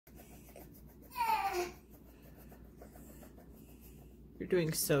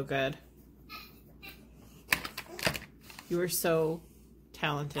doing so good. You are so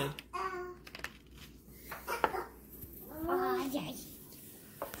talented.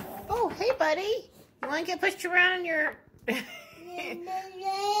 Oh, hey, buddy. You want to get pushed around in your...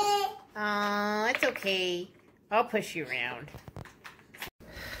 Oh, it's okay. I'll push you around.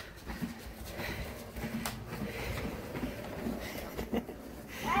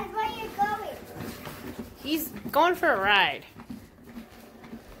 That's where you're going. He's going for a ride.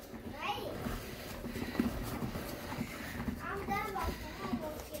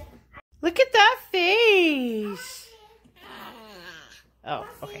 Look at that face. Oh,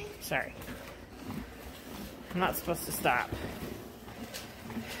 okay. Sorry. I'm not supposed to stop.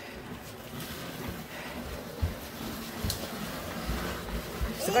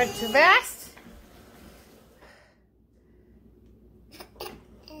 Is it going too fast?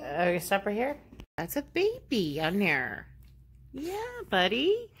 Okay, stop right here. That's a baby on there. Yeah,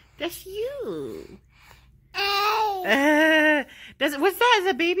 buddy. That's you. What's that? Is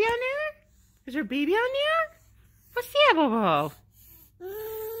a baby on there? Is there a baby on there? What's that, Bobo?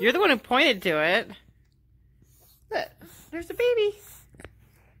 You're the one who pointed to it. Look, there's a baby.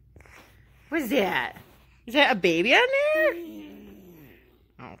 What's that? Is that a baby on there?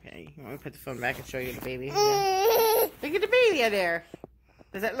 Okay, you want me to put the phone back and show you the baby again? Look at the baby on there.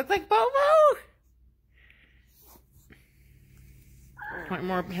 Does that look like Bobo? Want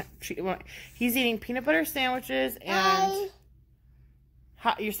more? He's eating peanut butter sandwiches and...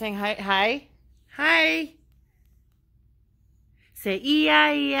 Hi. You're saying hi? Hi? Hi? Say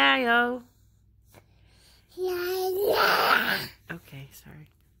E-I-E-I-O. Okay, sorry.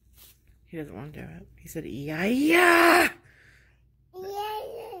 He doesn't want to do it. He said E-I-E-I.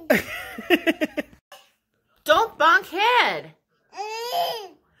 Don't bonk head.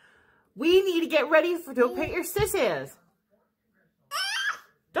 We need to get ready for don't paint your stitches.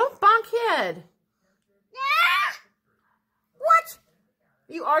 Don't bonk head. What?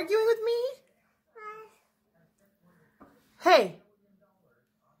 Are you arguing with me? Hey.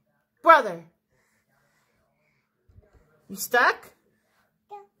 Brother. You stuck?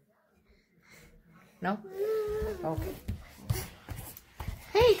 No? Okay.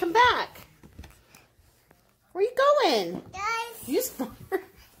 Hey, come back. Where are you going? You just fart.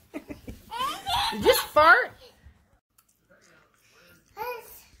 You just fart?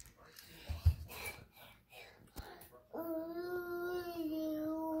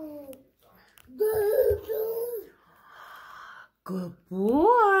 Good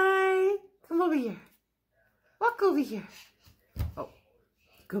boy. Come over here. Walk over here. Oh,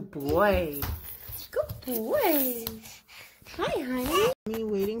 good boy. Good boy. Hi, honey. Me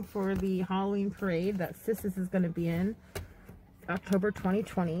waiting for the Halloween parade that Sissis is going to be in October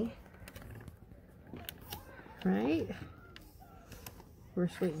 2020. Right? We're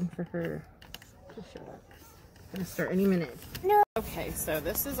just waiting for her to show up. Gonna start any minute. No. Okay, so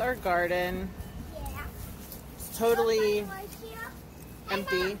this is our garden. Yeah. It's totally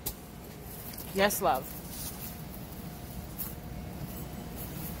empty. Yes, love.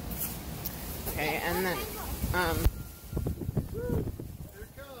 Okay, and then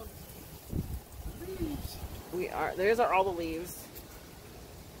there's all the leaves.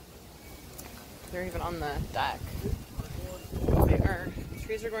 They're even on the deck. Our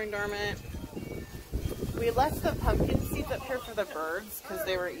trees are going dormant. We left the pumpkin seeds up here for the birds because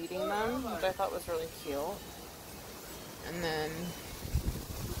they were eating them, which I thought was really cute. And then,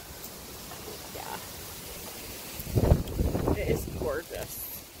 yeah. It is gorgeous.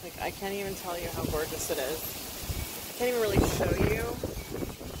 Like, I can't even tell you how gorgeous it is. I can't even really show you.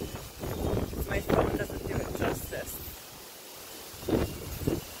 My phone doesn't do it justice.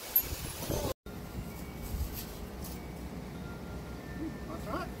 That's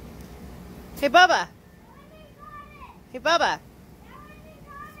right. Hey, Bubba. Hey, Bubba.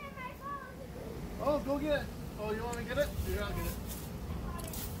 Oh, go get it. Oh, you want to get it? You're not get it.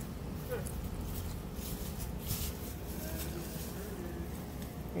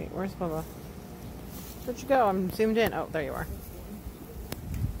 Wait, where's Bubba? Where'd you go? I'm zoomed in. Oh, there you are.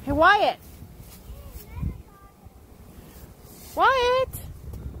 Hey, Wyatt. Wyatt.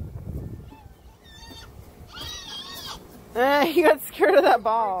 He got scared of that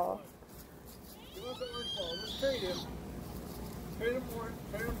ball. You want the orange ball? Let's trade him. Trade him more.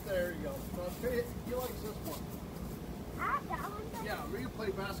 Trade him. There you go. So trade it. He likes this one. Yeah, we can play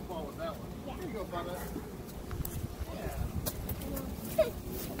basketball with that one. Yeah. Here you go, Bubba. Yeah.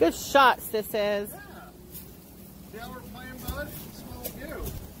 Good shot, Sissis. Yeah. See how we're playing, bud? That's what we'll do.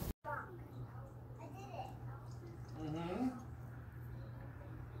 Mm-hmm.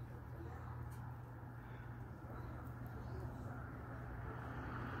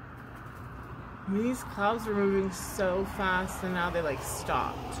 These clouds were moving so fast and now they like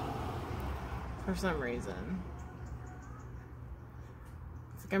stopped for some reason.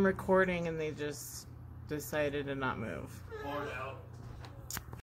 It's like I'm recording and they just decided to not move. Poured out.